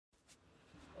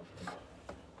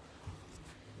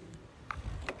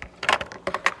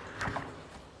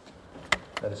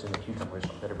That is in the cucumbers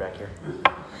that are back here.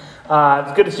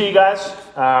 It's good to see you guys.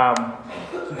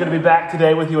 It's good to be back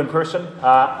today with you in person.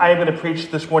 I am going to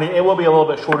preach this morning. It will be a little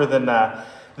bit shorter than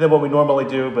what we normally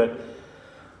do, but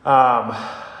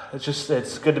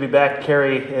it's good to be back.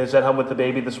 Carrie is at home with the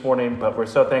baby this morning, but we're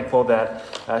so thankful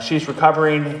that she's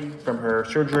recovering from her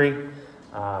surgery.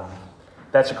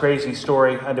 That's a crazy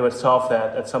story unto itself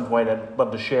that at some point I'd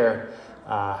love to share.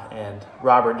 And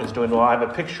Robert is doing well. I have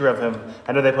a picture of him.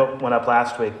 I know they put one up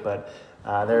last week, but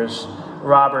there's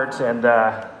Robert, and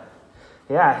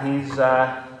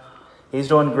he's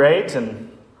doing great.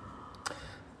 And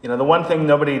the one thing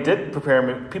nobody did prepare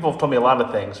me. People have told me a lot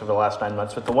of things over the last 9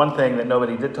 months, but the one thing that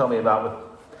nobody did tell me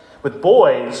about with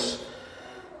boys,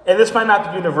 and this might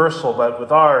not be universal, but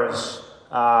with ours,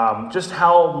 just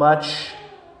how much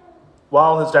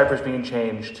while his diaper's being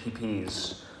changed, he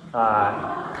pees.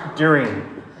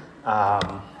 During,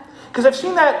 because I've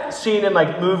seen that scene in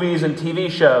like movies and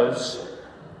TV shows,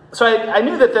 so I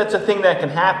knew that that's a thing that can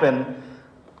happen.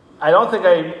 I don't think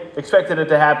I expected it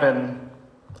to happen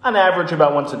on average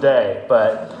about once a day,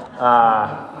 but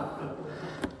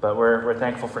we're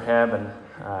thankful for him, and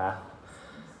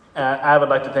I would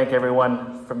like to thank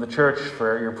everyone from the church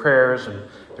for your prayers, and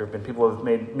there have been people who have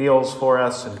made meals for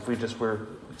us, and we're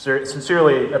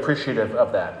sincerely appreciative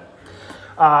of that.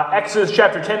 Exodus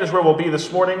chapter 10 is where we'll be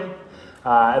this morning.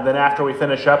 And then after we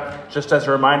finish up, just as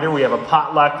a reminder, we have a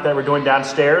potluck that we're doing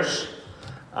downstairs.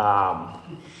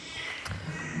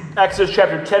 Exodus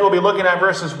chapter 10, we'll be looking at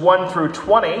verses 1 through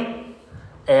 20.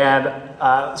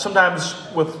 And sometimes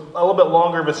with a little bit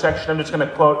longer of a section, I'm just going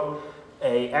to quote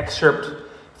an excerpt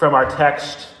from our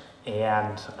text.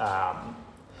 And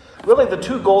really the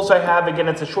two goals I have, again,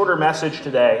 it's a shorter message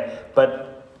today,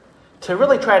 but to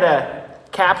really try to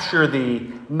capture the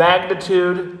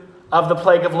magnitude of the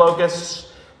plague of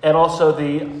locusts and also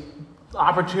the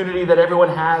opportunity that everyone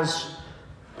has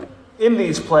in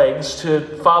these plagues to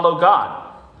follow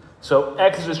God. So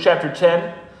Exodus chapter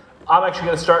 10, I'm actually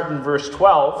going to start in verse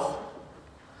 12.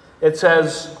 It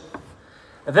says,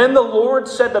 "Then the Lord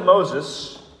said to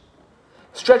Moses,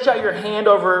 'Stretch out your hand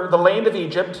over the land of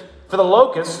Egypt for the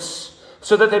locusts,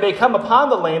 so that they may come upon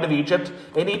the land of Egypt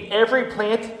and eat every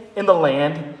plant in the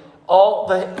land, all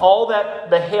that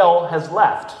the hail has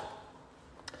left.'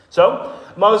 So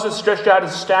Moses stretched out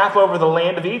his staff over the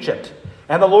land of Egypt,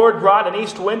 and the Lord brought an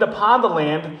east wind upon the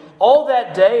land all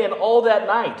that day and all that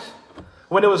night.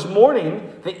 When it was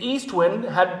morning, the east wind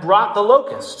had brought the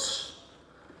locusts.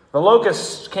 The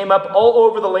locusts came up all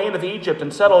over the land of Egypt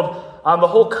and settled on the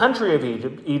whole country of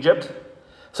Egypt,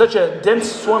 such a dense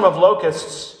swarm of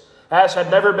locusts as had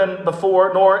never been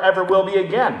before, nor ever will be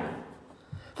again.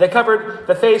 They covered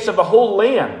the face of the whole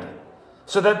land,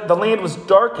 so that the land was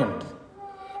darkened.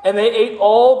 And they ate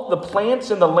all the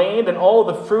plants in the land and all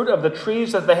the fruit of the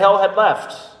trees that the hail had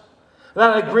left.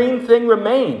 Not a green thing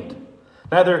remained,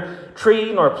 neither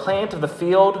tree nor plant of the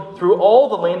field through all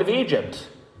the land of Egypt.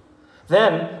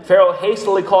 Then Pharaoh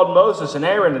hastily called Moses and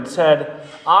Aaron and said,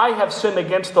 'I have sinned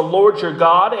against the Lord your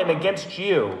God and against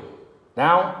you.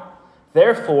 Now,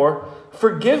 therefore,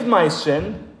 forgive my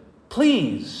sin,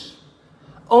 please.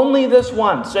 Only this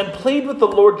once, and plead with the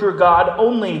Lord your God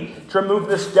only to remove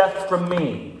this death from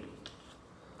me.'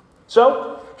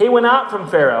 So he went out from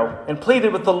Pharaoh and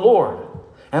pleaded with the Lord.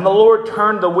 And the Lord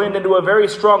turned the wind into a very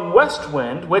strong west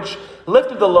wind, which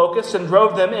lifted the locusts and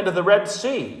drove them into the Red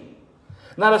Sea.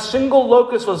 Not a single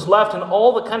locust was left in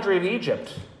all the country of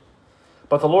Egypt.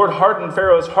 But the Lord hardened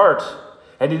Pharaoh's heart,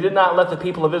 and he did not let the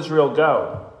people of Israel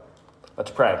go."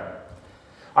 Let's pray.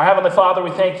 Our Heavenly Father,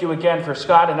 we thank you again for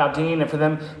Scott and Nadine and for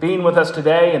them being with us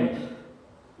today. And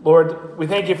Lord, we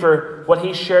thank you for what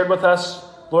he shared with us.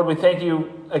 Lord, we thank you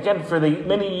again for the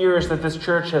many years that this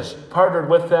church has partnered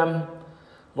with them.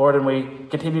 Lord, and we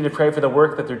continue to pray for the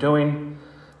work that they're doing.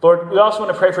 Lord, we also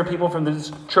want to pray for people from this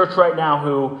church right now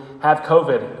who have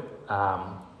COVID.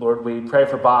 Lord, we pray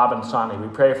for Bob and Sonny. We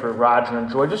pray for Roger and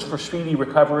Joy, just for speedy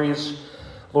recoveries.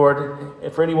 Lord,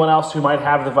 if for anyone else who might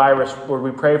have the virus, Lord,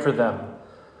 we pray for them.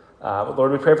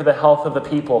 Lord, we pray for the health of the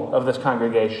people of this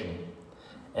congregation.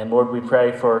 And Lord, we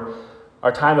pray for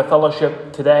our time of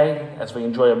fellowship today as we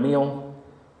enjoy a meal.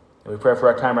 And we pray for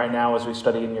our time right now as we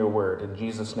study in your word. In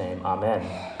Jesus' name, amen.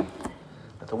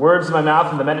 Let the words of my mouth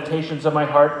and the meditations of my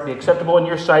heart be acceptable in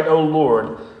your sight, O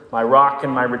Lord, my rock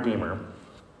and my redeemer.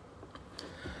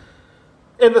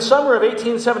 In the summer of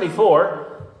 1874,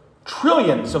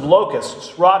 trillions of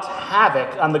locusts wrought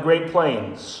havoc on the Great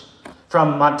Plains,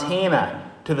 from Montana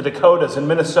to the Dakotas and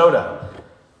Minnesota,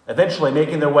 eventually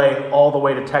making their way all the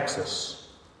way to Texas.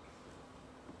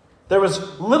 There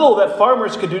was little that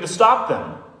farmers could do to stop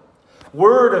them.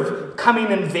 Word of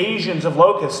coming invasions of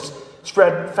locusts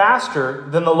spread faster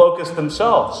than the locusts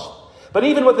themselves. But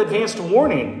even with advanced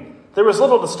warning, there was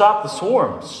little to stop the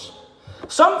swarms.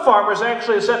 Some farmers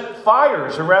actually set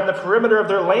fires around the perimeter of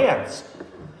their lands.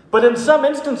 But in some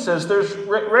instances, there's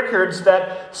records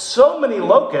that so many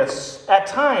locusts at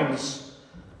times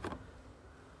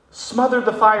smothered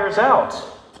the fires out.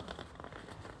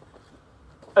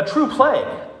 A true plague.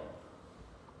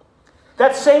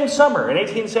 That same summer in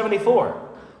 1874,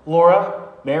 Laura,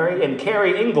 Mary, and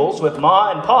Carrie Ingalls with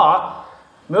Ma and Pa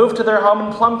moved to their home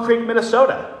in Plum Creek,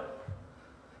 Minnesota.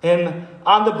 And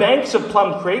on the banks of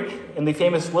Plum Creek, in the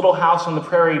famous Little House on the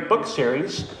Prairie book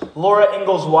series, Laura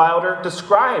Ingalls Wilder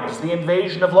describes the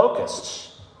invasion of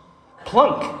locusts.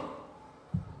 Plunk.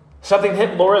 Something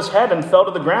hit Laura's head and fell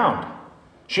to the ground.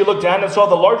 She looked down and saw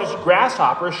the largest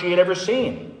grasshopper she had ever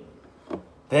seen.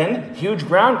 Then, huge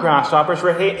ground grasshoppers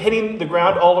were hitting the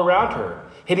ground all around her,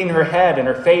 hitting her head and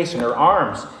her face and her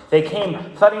arms. They came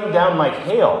thudding down like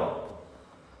hail.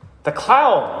 The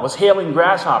cloud was hailing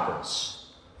grasshoppers.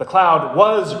 The cloud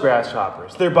was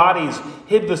grasshoppers. Their bodies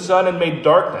hid the sun and made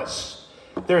darkness.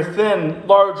 Their thin,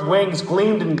 large wings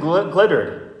gleamed and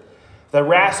glittered. The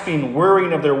rasping,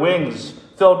 whirring of their wings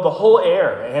filled the whole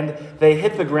air, and they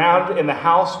hit the ground in the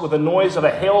house with the noise of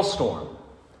a hailstorm.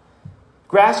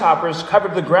 Grasshoppers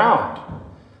covered the ground.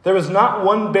 There was not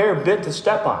one bare bit to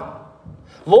step on.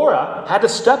 Laura had to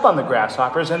step on the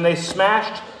grasshoppers, and they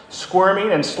smashed, squirming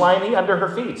and slimy under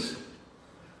her feet.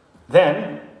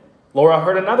 Then Laura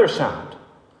heard another sound,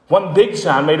 one big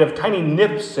sound made of tiny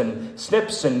nips and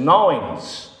snips and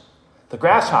gnawings. The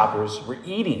grasshoppers were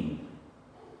eating.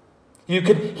 You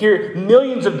could hear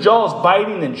millions of jaws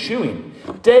biting and chewing.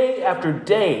 Day after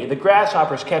day, the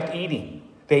grasshoppers kept eating.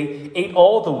 They ate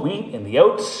all the wheat and the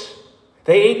oats.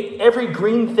 They ate every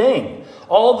green thing,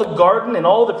 all the garden and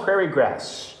all the prairie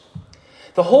grass.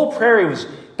 The whole prairie was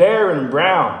bare and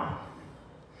brown.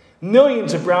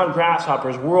 Millions of brown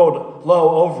grasshoppers whirled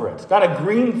low over it. Not a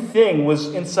green thing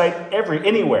was in sight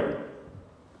anywhere.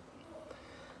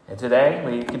 And today,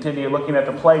 we continue looking at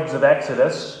the plagues of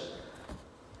Exodus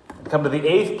and come to the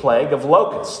 8th plague of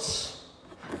locusts.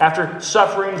 After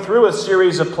suffering through a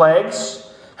series of plagues,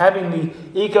 having the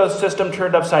ecosystem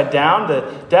turned upside down, the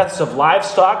deaths of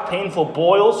livestock, painful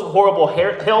boils, horrible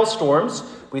hailstorms,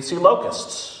 we see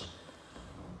locusts.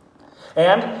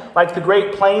 And, like the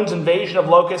Great Plains invasion of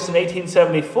locusts in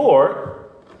 1874,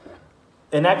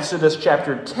 in Exodus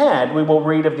chapter 10, we will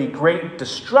read of the great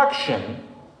destruction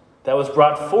that was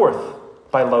brought forth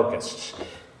by locusts.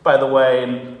 By the way,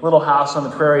 in Little House on the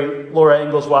Prairie, Laura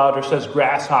Ingalls Wilder says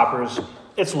grasshoppers,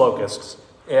 it's locusts.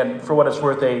 And for what it's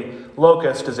worth, a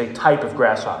locust is a type of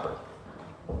grasshopper.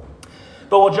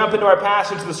 But we'll jump into our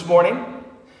passage this morning.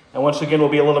 And once again, we'll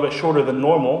be a little bit shorter than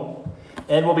normal.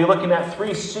 And we'll be looking at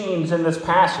 3 scenes in this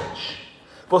passage.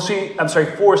 4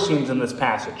 scenes in this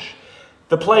passage.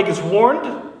 The plague is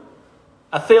warned,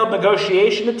 a failed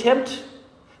negotiation attempt,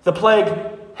 the plague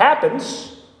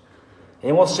happens,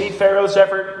 and we'll see Pharaoh's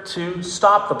effort to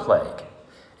stop the plague.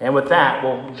 And with that,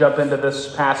 we'll jump into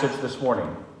this passage this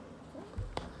morning.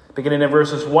 Beginning in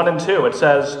verses 1 and 2, it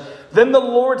says, "Then the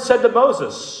Lord said to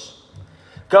Moses,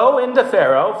 'Go into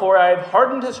Pharaoh, for I have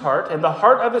hardened his heart and the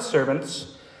heart of his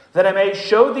servants, that I may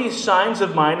show these signs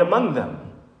of mine among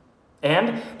them,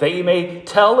 and that you may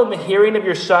tell in the hearing of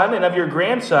your son and of your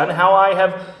grandson how I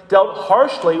have dealt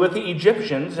harshly with the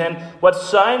Egyptians and what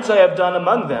signs I have done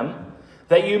among them,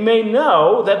 that you may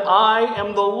know that I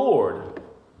am the Lord.'"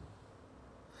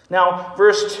 Now,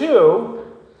 verse 2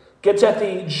 gets at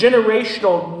the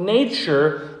generational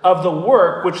nature of the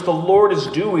work which the Lord is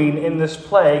doing in this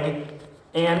plague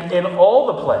and in all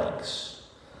the plagues.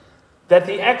 That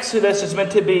the Exodus is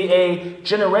meant to be a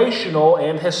generational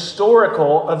and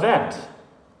historical event.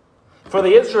 For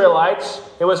the Israelites,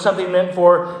 it was something meant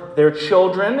for their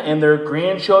children and their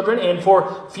grandchildren and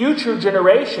for future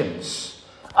generations,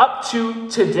 up to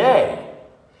today,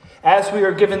 as we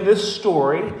are given this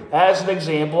story as an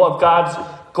example of God's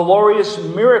glorious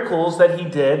miracles that he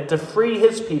did to free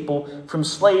his people from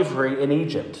slavery in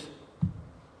Egypt.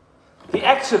 The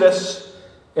Exodus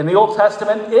in the Old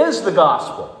Testament is the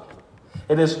gospel.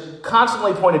 It is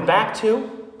constantly pointed back to.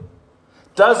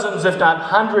 Dozens, if not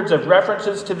hundreds, of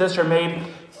references to this are made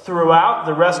throughout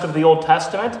the rest of the Old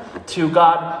Testament to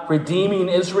God redeeming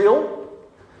Israel.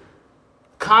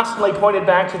 Constantly pointed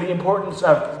back to the importance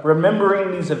of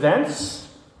remembering these events.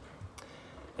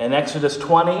 In Exodus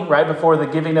 20, right before the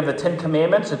giving of the 10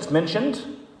 Commandments, it's mentioned.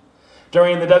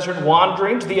 During the desert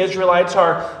wanderings, the Israelites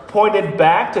are pointed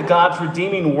back to God's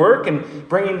redeeming work and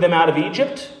bringing them out of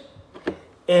Egypt.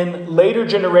 In later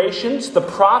generations, the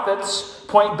prophets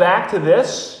point back to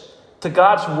this, to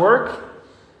God's work,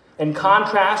 in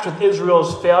contrast with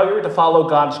Israel's failure to follow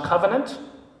God's covenant.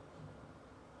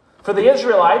 For the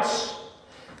Israelites,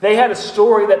 they had a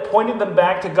story that pointed them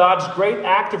back to God's great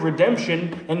act of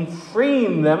redemption and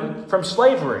freeing them from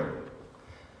slavery.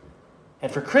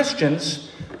 And for Christians,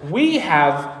 we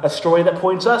have a story that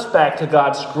points us back to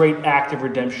God's great act of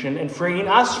redemption and freeing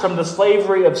us from the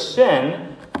slavery of sin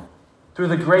through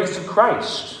the grace of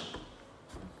Christ.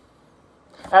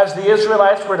 As the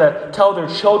Israelites were to tell their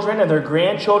children and their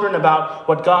grandchildren about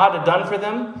what God had done for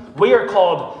them, we are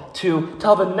called to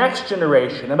tell the next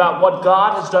generation about what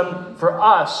God has done for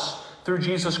us through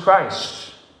Jesus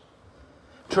Christ.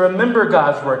 To remember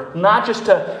God's work, not just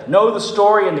to know the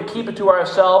story and to keep it to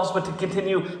ourselves, but to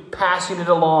continue passing it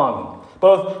along,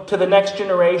 both to the next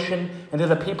generation and to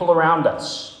the people around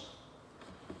us.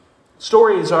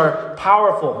 Stories are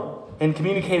powerful in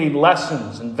communicating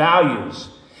lessons and values,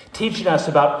 teaching us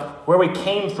about where we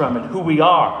came from and who we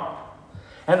are.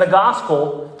 And the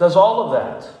gospel does all of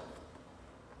that.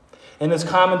 In his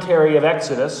commentary of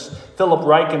Exodus, Philip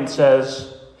Ryken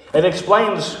says, it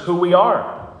explains who we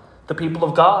are, the people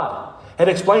of God. It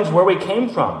explains where we came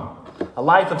from, a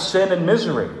life of sin and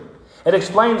misery. It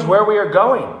explains where we are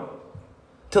going,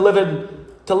 to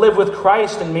live with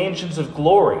Christ in mansions of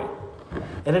glory.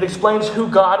 And it explains who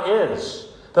God is,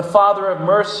 the Father of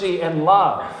mercy and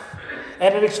love.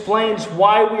 And it explains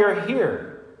why we are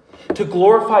here, to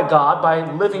glorify God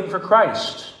by living for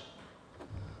Christ.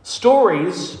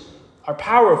 Stories are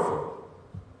powerful.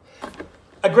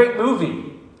 A great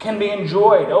movie can be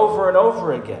enjoyed over and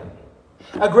over again.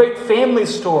 A great family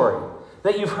story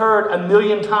that you've heard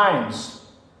 1,000,000 times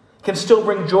can still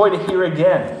bring joy to hear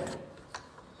again.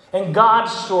 And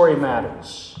God's story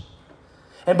matters.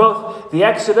 In both the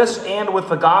Exodus and with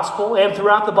the gospel and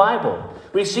throughout the Bible,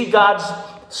 we see God's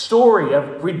story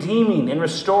of redeeming and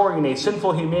restoring a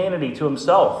sinful humanity to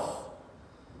himself.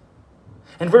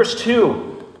 In verse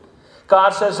 2,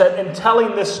 God says that in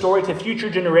telling this story to future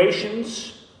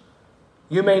generations,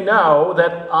 you may know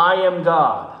that I am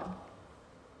God.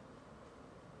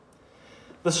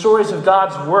 The stories of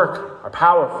God's work are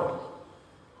powerful.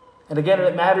 And again,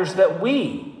 it matters that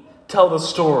we tell the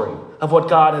story of what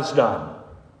God has done.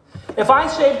 If I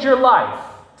saved your life,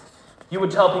 you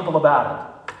would tell people about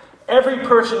it. Every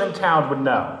person in town would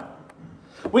know.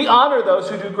 We honor those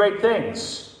who do great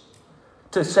things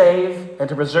to save and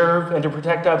to preserve and to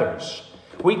protect others.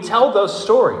 We tell those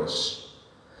stories.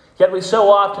 Yet we so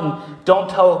often don't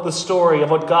tell the story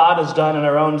of what God has done in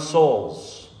our own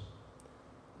souls.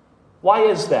 Why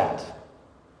is that?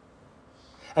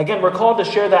 Again, we're called to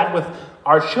share that with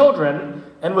our children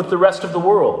and with the rest of the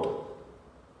world.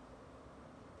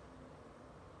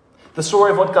 The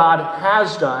story of what God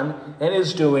has done and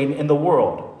is doing in the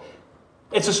world.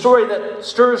 It's a story that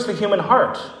stirs the human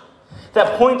heart,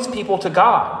 that points people to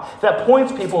God, that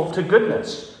points people to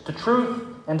goodness, to truth,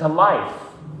 and to life.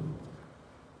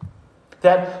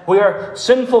 That we are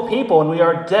sinful people and we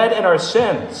are dead in our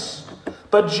sins.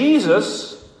 But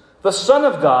Jesus, the Son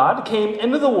of God, came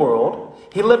into the world.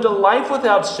 He lived a life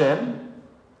without sin.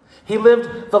 He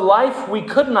lived the life we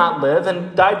could not live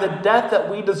and died the death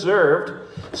that we deserved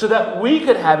so that we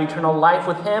could have eternal life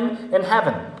with him in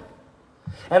heaven.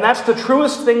 And that's the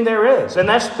truest thing there is. And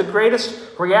that's the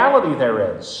greatest reality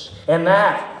there is. And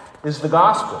that is the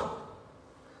gospel.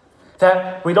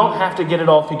 That we don't have to get it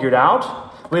all figured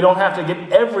out. We don't have to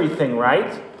get everything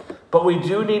right. But we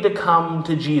do need to come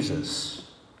to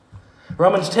Jesus.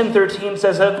 Romans 10:13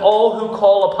 says that all who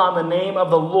call upon the name of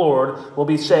the Lord will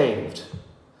be saved.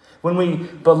 When we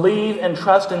believe and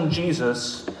trust in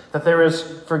Jesus, that there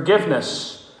is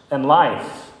forgiveness and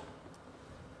life.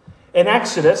 In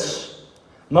Exodus,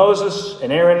 Moses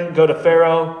and Aaron go to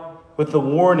Pharaoh with the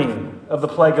warning of the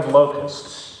plague of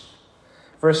locusts.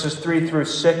 Verses 3 through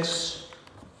 6.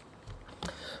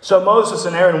 So Moses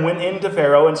and Aaron went in to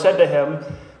Pharaoh and said to him,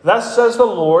 "Thus says the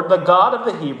Lord, the God of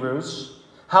the Hebrews,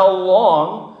 how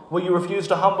long will you refuse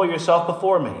to humble yourself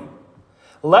before me?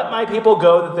 Let my people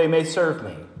go that they may serve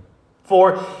me.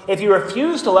 For if you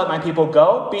refuse to let my people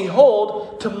go,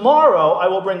 behold, tomorrow I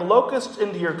will bring locusts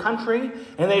into your country,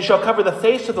 and they shall cover the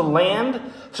face of the land,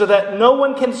 so that no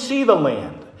one can see the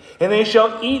land. And they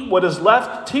shall eat what is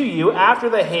left to you after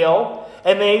the hail,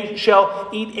 and they shall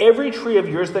eat every tree of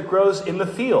yours that grows in the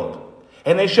field.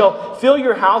 And they shall fill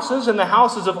your houses and the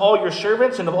houses of all your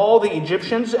servants and of all the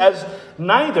Egyptians, as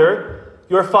neither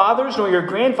your fathers nor your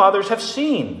grandfathers have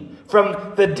seen, from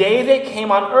the day they came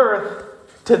on earth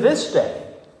to this day."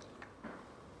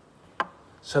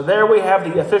 So there we have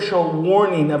the official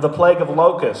warning of the plague of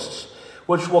locusts,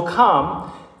 which will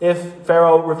come if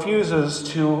Pharaoh refuses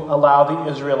to allow the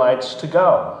Israelites to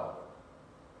go.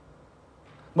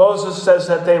 Moses says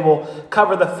that they will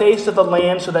cover the face of the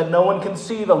land so that no one can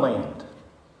see the land.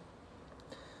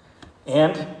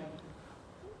 And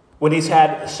when he's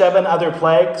had 7 other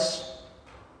plagues,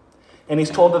 and he's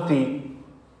told that the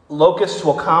locusts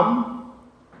will come,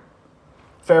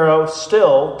 Pharaoh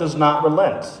still does not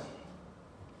relent.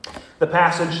 The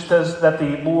passage says that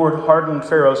the Lord hardened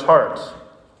Pharaoh's heart.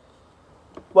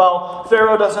 Well,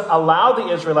 Pharaoh doesn't allow the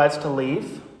Israelites to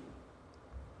leave.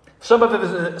 Some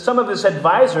of his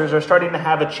advisors are starting to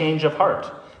have a change of heart.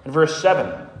 In verse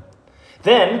 7.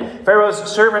 Then Pharaoh's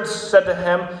servants said to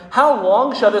him, "How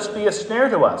long shall this be a snare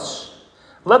to us?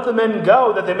 Let the men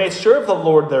go, that they may serve the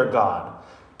Lord their God.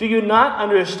 Do you not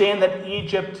understand that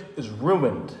Egypt is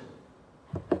ruined?"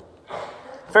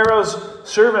 Pharaoh's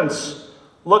servants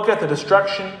look at the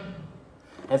destruction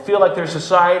and feel like their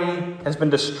society has been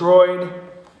destroyed.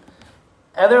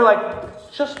 And they're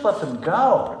like, just let them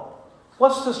go.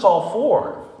 What's this all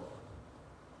for?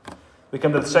 We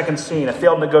come to the second scene, a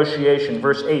failed negotiation,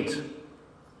 verse 8.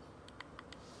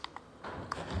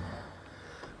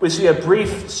 We see a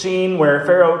brief scene where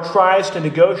Pharaoh tries to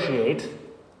negotiate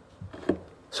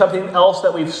something else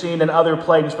that we've seen in other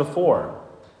plagues before.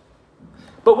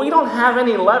 But we don't have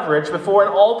any leverage before an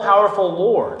all-powerful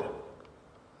Lord.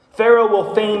 Pharaoh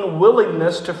will feign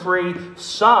willingness to free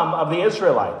some of the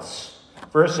Israelites.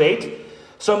 Verse 8,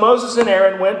 So Moses and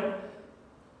Aaron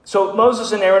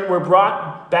were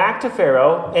brought back to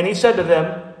Pharaoh, and he said to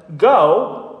them,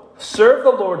 "Go, serve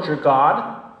the Lord your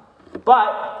God,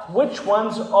 but which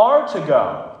ones are to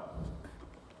go?"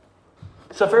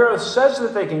 So Pharaoh says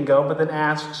that they can go, but then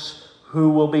asks who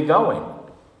will be going.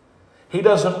 He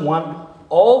doesn't want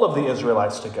all of the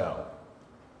Israelites to go.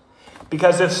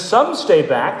 Because if some stay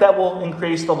back, that will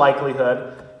increase the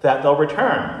likelihood that they'll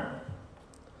return.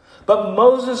 But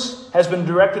Moses has been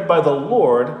directed by the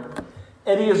Lord,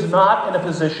 and he is not in a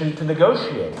position to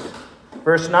negotiate.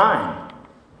 Verse 9.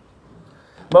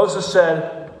 Moses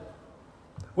said,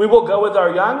 "We will go with our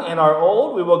young and our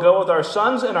old. We will go with our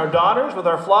sons and our daughters, with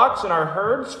our flocks and our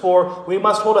herds, for we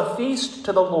must hold a feast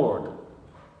to the Lord."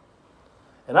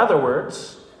 In other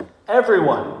words,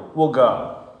 everyone will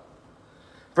go.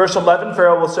 Verse 11,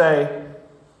 Pharaoh will say,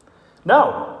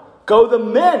 "No, go the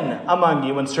men among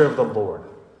you and serve the Lord,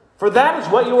 for that is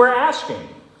what you were asking."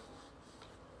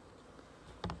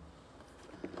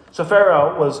 So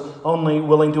Pharaoh was only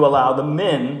willing to allow the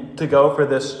men to go for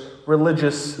this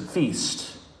religious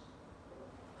feast.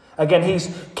 Again,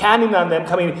 he's counting on them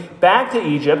coming back to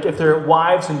Egypt if their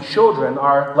wives and children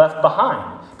are left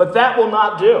behind. But that will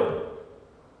not do.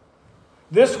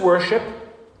 This worship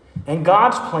and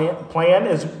God's plan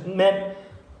is meant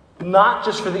not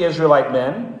just for the Israelite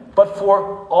men, but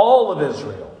for all of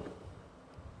Israel.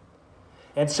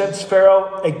 And since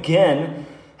Pharaoh again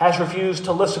has refused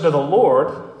to listen to the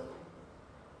Lord,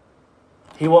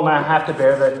 he will now have to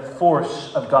bear the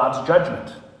force of God's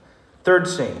judgment. Third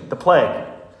scene, the plague,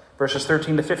 verses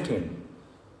 13 to 15.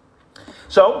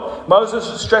 So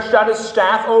Moses stretched out his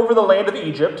staff over the land of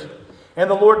Egypt, and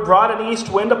the Lord brought an east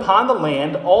wind upon the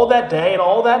land all that day and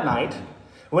all that night.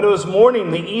 When it was morning,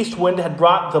 the east wind had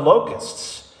brought the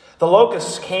locusts. The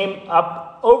locusts came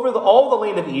up over all the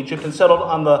land of Egypt and settled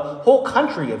on the whole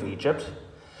country of Egypt,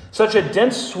 such a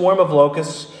dense swarm of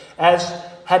locusts as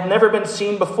had never been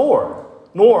seen before,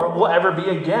 nor will ever be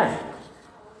again.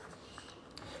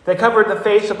 They covered the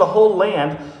face of the whole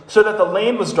land, so that the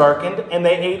land was darkened, and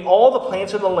they ate all the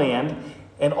plants of the land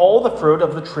and all the fruit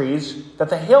of the trees that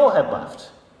the hail had left.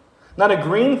 Not a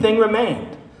green thing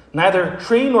remained, neither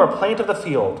tree nor plant of the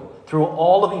field, through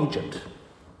all of Egypt.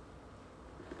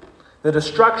 The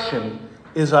destruction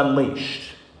is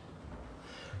unleashed.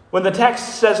 When the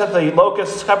text says that the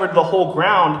locusts covered the whole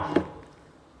ground,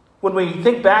 when we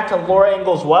think back to Laura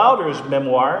Ingalls Wilder's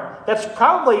memoir, that's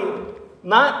probably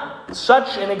not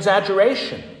such an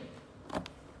exaggeration.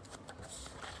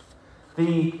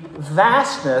 The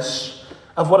vastness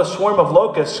of what a swarm of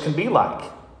locusts can be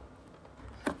like.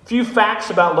 Few facts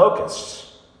about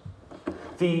locusts.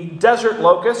 The desert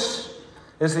locust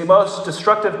is the most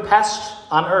destructive pest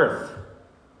on earth.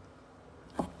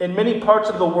 In many parts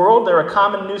of the world, they're a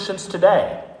common nuisance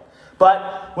today.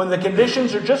 But when the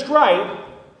conditions are just right,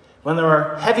 when there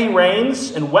are heavy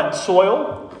rains and wet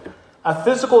soil, a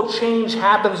physical change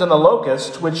happens in the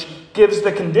locust, which gives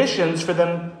the conditions for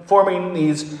them forming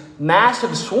these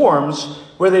massive swarms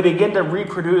where they begin to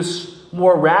reproduce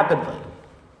more rapidly.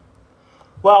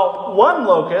 While one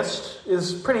locust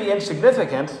is pretty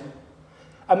insignificant,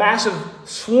 a massive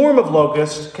swarm of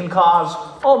locusts can cause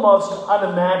almost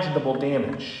unimaginable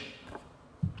damage.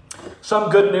 Some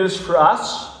good news for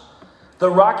us. The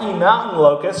Rocky Mountain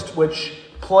locust, which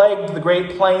plagued the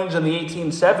Great Plains in the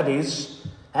 1870s,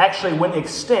 actually went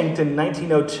extinct in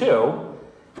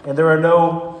 1902, and there are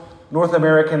no North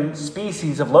American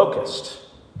species of locust.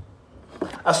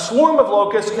 A swarm of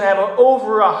locusts can have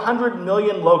over 100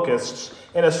 million locusts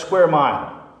in a square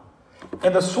mile,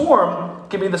 and the swarm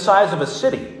can be the size of a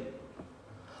city.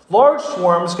 Large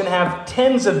swarms can have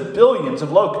tens of billions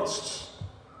of locusts.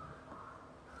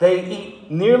 They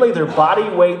eat nearly their body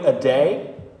weight a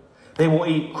day. They will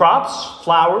eat crops,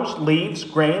 flowers, leaves,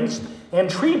 grains,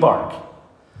 and tree bark.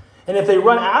 And if they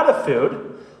run out of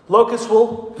food, locusts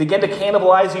will begin to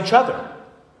cannibalize each other.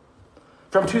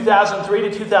 From 2003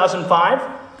 to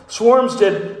 2005, swarms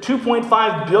did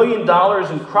 $2.5 billion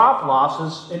in crop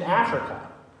losses in Africa.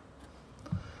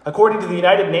 According to the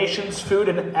United Nations Food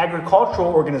and Agricultural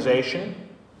Organization,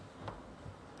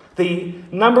 the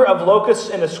number of locusts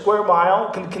in a square mile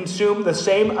can consume the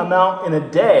same amount in a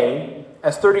day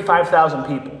as 35,000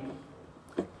 people.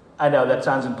 I know that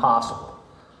sounds impossible,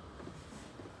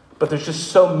 but there's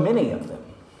just so many of them.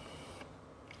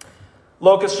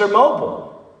 Locusts are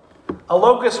mobile. A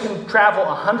locust can travel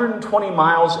 120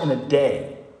 miles in a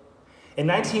day. In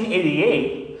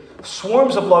 1988,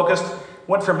 swarms of locusts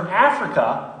went from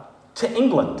Africa to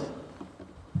England.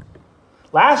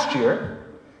 Last year,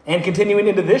 and continuing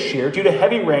into this year, due to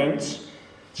heavy rains,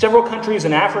 several countries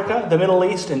in Africa, the Middle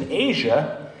East, and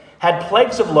Asia had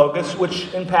plagues of locusts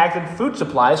which impacted food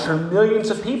supplies for millions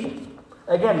of people.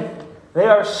 Again, they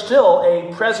are still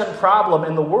a present problem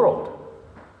in the world.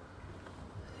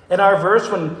 In our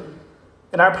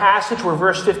passage where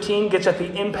verse 15 gets at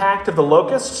the impact of the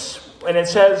locusts, and it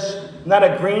says, "Not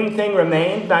a green thing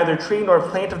remained, neither tree nor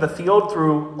plant of the field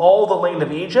through all the land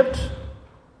of Egypt."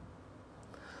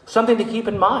 Something to keep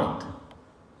in mind.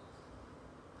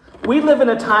 We live in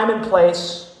a time and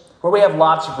place where we have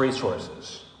lots of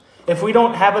resources. If we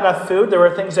don't have enough food, there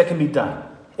are things that can be done.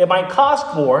 It might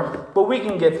cost more, but we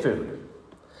can get food.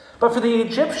 But for the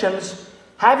Egyptians,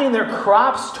 having their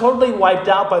crops totally wiped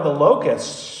out by the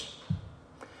locusts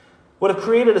would have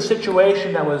created a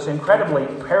situation that was incredibly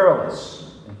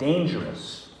perilous and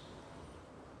dangerous.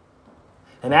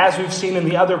 And as we've seen in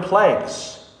the other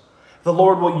plagues, the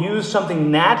Lord will use something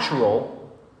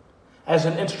natural as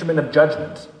an instrument of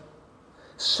judgment.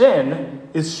 Sin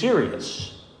is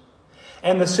serious.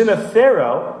 And the sin of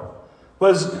Pharaoh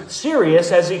was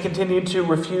serious as he continued to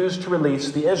refuse to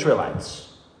release the Israelites.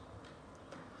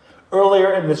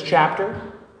 Earlier in this chapter,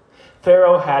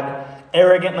 Pharaoh had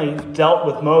arrogantly dealt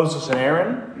with Moses and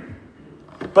Aaron,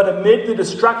 but amid the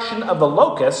destruction of the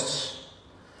locusts,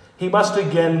 he must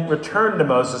again return to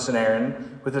Moses and Aaron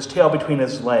with his tail between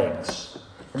his legs.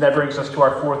 And that brings us to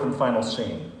our fourth and final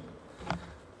scene.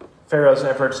 Pharaoh's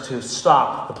efforts to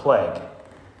stop the plague.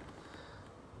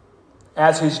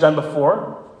 As he's done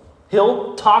before,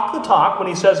 he'll talk the talk when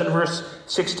he says in verse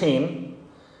 16,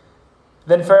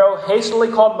 "Then Pharaoh hastily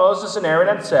called Moses and Aaron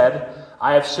and said,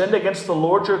 'I have sinned against the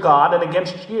Lord your God and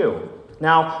against you.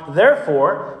 Now,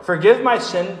 therefore, forgive my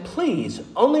sin, please,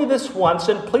 only this once,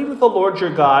 and plead with the Lord your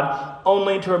God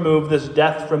only to remove this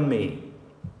death from me.'"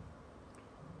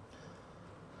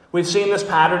 We've seen this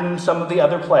pattern in some of the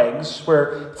other plagues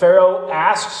where Pharaoh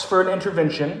asks for an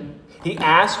intervention. He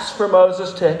asks for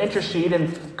Moses to intercede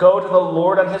and go to the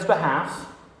Lord on his behalf.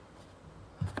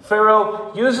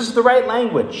 Pharaoh uses the right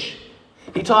language.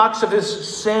 He talks of his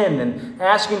sin and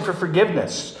asking for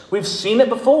forgiveness. We've seen it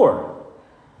before.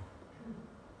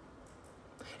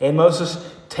 And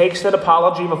Moses takes that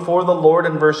apology before the Lord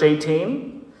in verse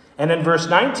 18. And in verse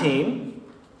 19,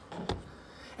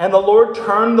 "And the Lord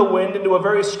turned the wind into a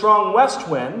very strong west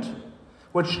wind,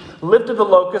 which lifted the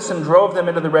locusts and drove them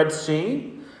into the Red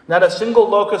Sea. Not a single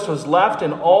locust was left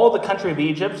in all the country of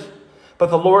Egypt,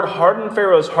 but the Lord hardened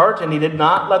Pharaoh's heart, and he did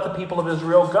not let the people of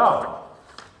Israel go."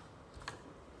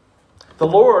 The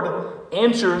Lord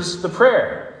answers the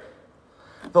prayer.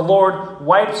 The Lord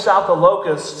wipes out the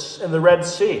locusts in the Red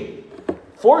Sea,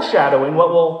 foreshadowing what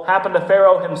will happen to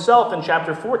Pharaoh himself in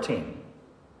chapter 14.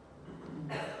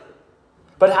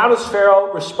 But how does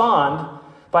Pharaoh respond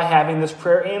by having this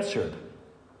prayer answered?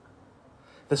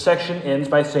 The section ends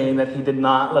by saying that he did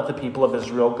not let the people of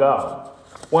Israel go.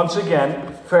 Once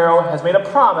again, Pharaoh has made a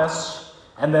promise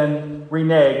and then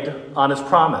reneged on his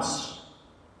promise.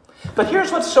 But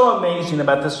here's what's so amazing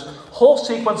about this whole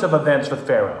sequence of events with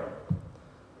Pharaoh.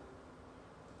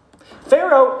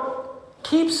 Pharaoh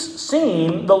keeps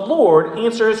seeing the Lord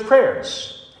answer his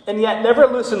prayers, and yet never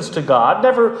listens to God,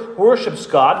 never worships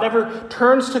God, never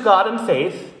turns to God in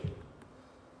faith.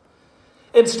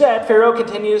 Instead, Pharaoh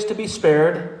continues to be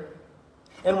spared,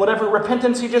 and whatever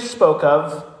repentance he just spoke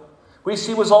of we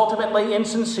see was ultimately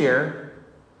insincere,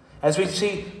 as we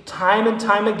see time and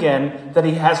time again that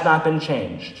he has not been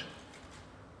changed.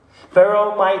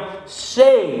 Pharaoh might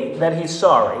say that he's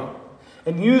sorry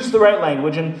and use the right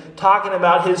language in talking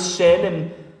about his sin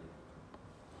and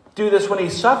do this when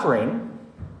he's suffering,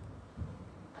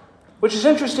 which is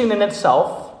interesting in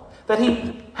itself, that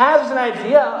he has an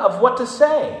idea of what to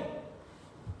say.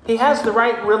 He has the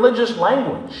right religious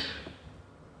language.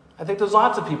 I think there's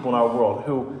lots of people in our world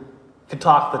who can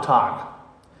talk the talk,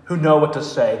 who know what to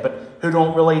say, but who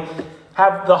don't really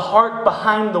have the heart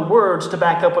behind the words to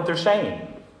back up what they're saying.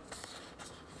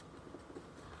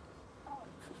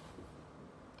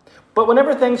 But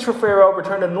whenever things for Pharaoh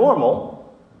return to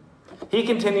normal, he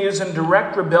continues in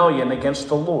direct rebellion against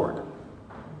the Lord.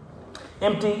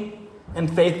 Empty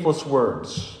and faithless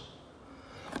words.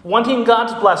 Wanting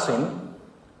God's blessing,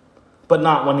 but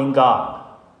not wanting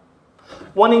God.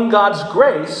 Wanting God's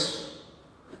grace,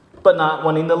 but not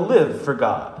wanting to live for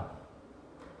God.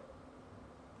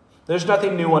 There's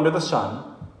nothing new under the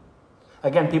sun.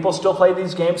 Again, people still play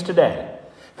these games today.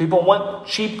 People want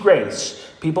cheap grace.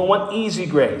 People want easy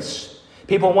grace.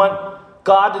 People want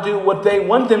God to do what they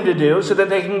want them to do so that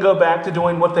they can go back to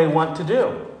doing what they want to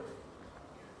do.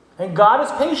 And God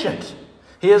is patient.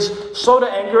 He is slow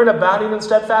to anger and abounding in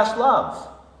steadfast love.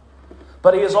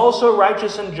 But he is also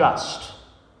righteous and just.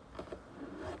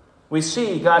 We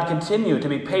see God continue to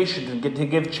be patient and to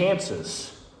give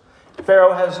chances.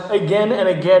 Pharaoh has again and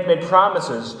again made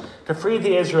promises to free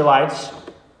the Israelites,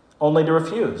 only to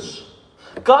refuse.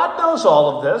 God knows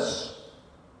all of this.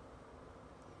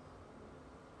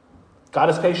 God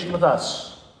is patient with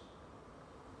us.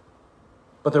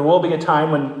 But there will be a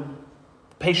time when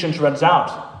patience runs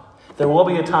out. There will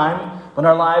be a time when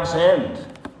our lives end.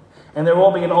 And there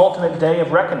will be an ultimate day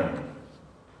of reckoning.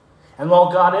 And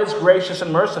while God is gracious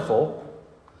and merciful,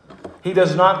 he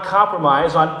does not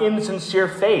compromise on insincere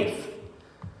faith.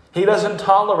 He doesn't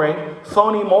tolerate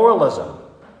phony moralism.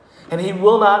 And he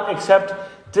will not accept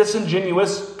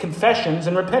disingenuous confessions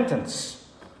and repentance.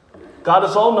 God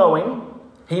is all-knowing.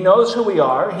 He knows who we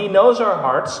are. He knows our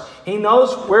hearts. He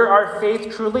knows where our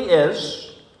faith truly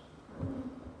is.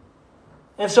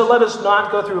 And so let us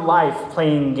not go through life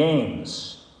playing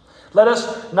games. Let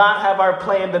us not have our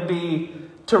plan to be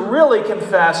to really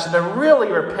confess and to really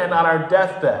repent on our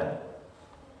deathbed.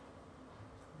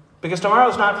 Because tomorrow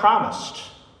is not promised.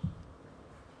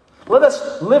 Let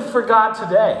us live for God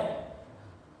today.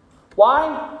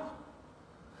 Why?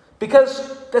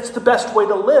 Because that's the best way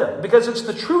to live. Because it's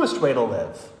the truest way to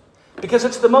live. Because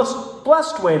it's the most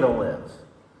blessed way to live.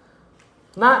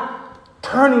 Not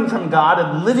turning from God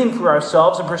and living for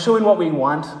ourselves and pursuing what we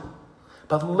want,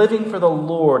 but living for the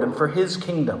Lord and for his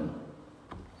kingdom.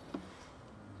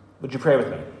 Would you pray with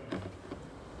me?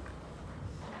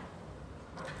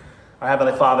 Our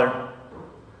Heavenly Father,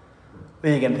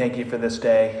 we again thank you for this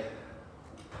day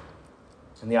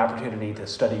and the opportunity to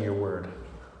study your word.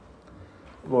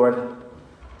 Lord,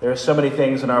 there are so many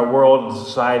things in our world and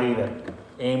society that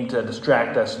aim to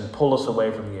distract us and pull us away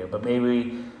from you, but may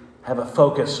we have a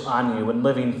focus on you and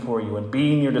living for you and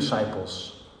being your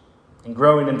disciples and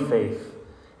growing in faith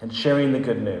and sharing the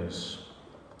good news.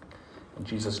 In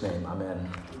Jesus' name, amen.